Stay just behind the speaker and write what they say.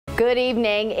Good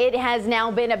evening. It has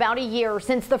now been about a year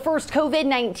since the first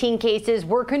COVID-19 cases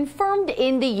were confirmed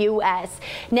in the U.S.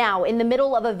 Now, in the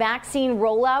middle of a vaccine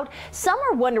rollout, some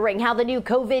are wondering how the new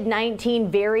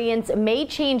COVID-19 variants may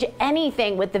change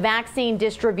anything with the vaccine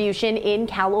distribution in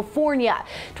California.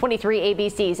 23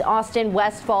 ABC's Austin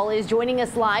Westfall is joining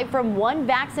us live from one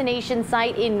vaccination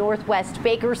site in Northwest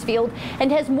Bakersfield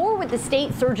and has more with the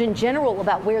state Surgeon General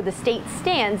about where the state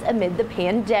stands amid the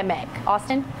pandemic.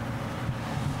 Austin?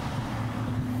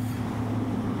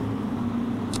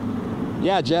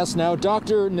 Yeah, Jess. Now,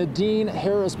 Dr. Nadine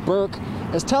Harris-Burke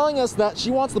is telling us that she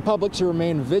wants the public to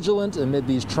remain vigilant amid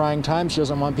these trying times. She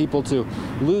doesn't want people to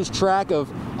lose track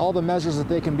of all the measures that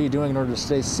they can be doing in order to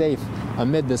stay safe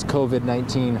amid this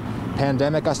COVID-19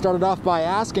 pandemic. I started off by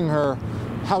asking her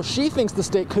how she thinks the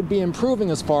state could be improving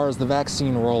as far as the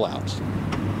vaccine rollout.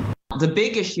 The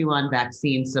big issue on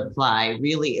vaccine supply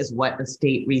really is what the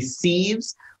state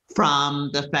receives from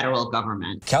the federal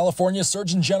government. California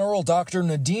Surgeon General Dr.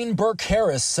 Nadine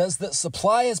Burke-Harris says that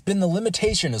supply has been the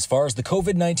limitation as far as the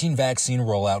COVID-19 vaccine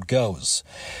rollout goes.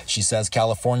 She says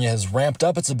California has ramped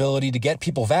up its ability to get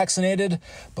people vaccinated,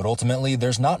 but ultimately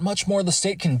there's not much more the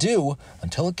state can do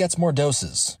until it gets more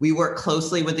doses. We work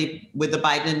closely with the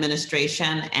Biden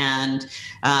administration, and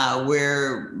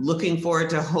we're looking forward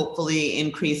to hopefully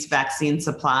increase vaccine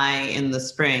supply in the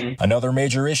spring. Another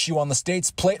major issue on the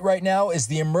state's plate right now is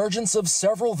the emergence of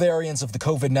several variants of the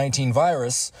COVID-19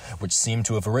 virus, which seem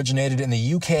to have originated in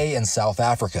the UK and South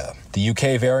Africa. The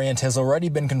UK variant has already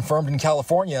been confirmed in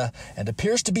California and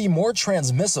appears to be more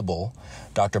transmissible.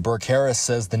 Dr. Burke-Harris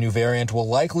says the new variant will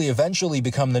likely eventually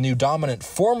become the new dominant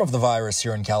form of the virus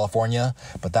here in California,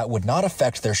 but that would not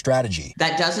affect their strategy.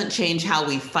 That doesn't change how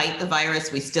we fight the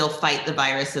virus. We still fight the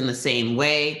virus in the same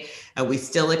way. We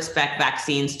still expect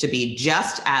vaccines to be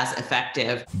just as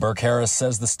effective. Burke-Harris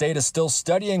says the state is still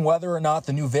studying whether or not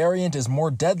the new variant is more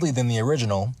deadly than the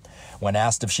original. When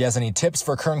asked if she has any tips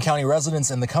for Kern County residents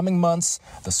in the coming months,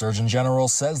 the Surgeon General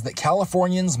says that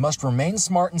Californians must remain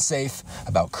smart and safe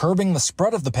about curbing the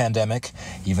spread of the pandemic,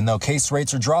 even though case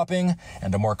rates are dropping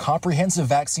and a more comprehensive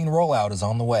vaccine rollout is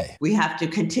on the way. We have to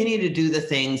continue to do the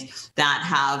things that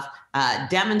have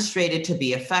demonstrated to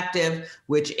be effective,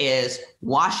 which is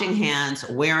washing hands,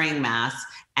 wearing masks,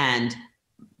 and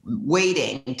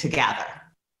waiting to gather.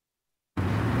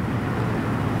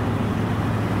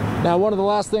 Now, one of the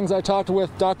last things I talked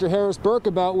with Dr. Harris-Burke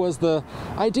about was the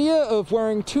idea of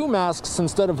wearing 2 masks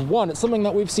instead of 1. It's something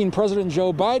that we've seen President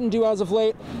Joe Biden do as of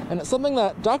late, and it's something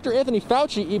that Dr. Anthony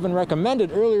Fauci even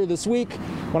recommended earlier this week.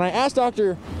 When I asked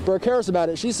Dr. Burke-Harris about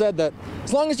it, she said that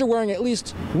as long as you're wearing at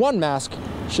least 1 mask,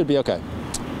 should be okay.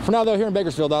 For now, though, here in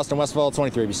Bakersfield, Austin Westfall,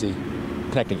 23 ABC,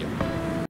 connecting you.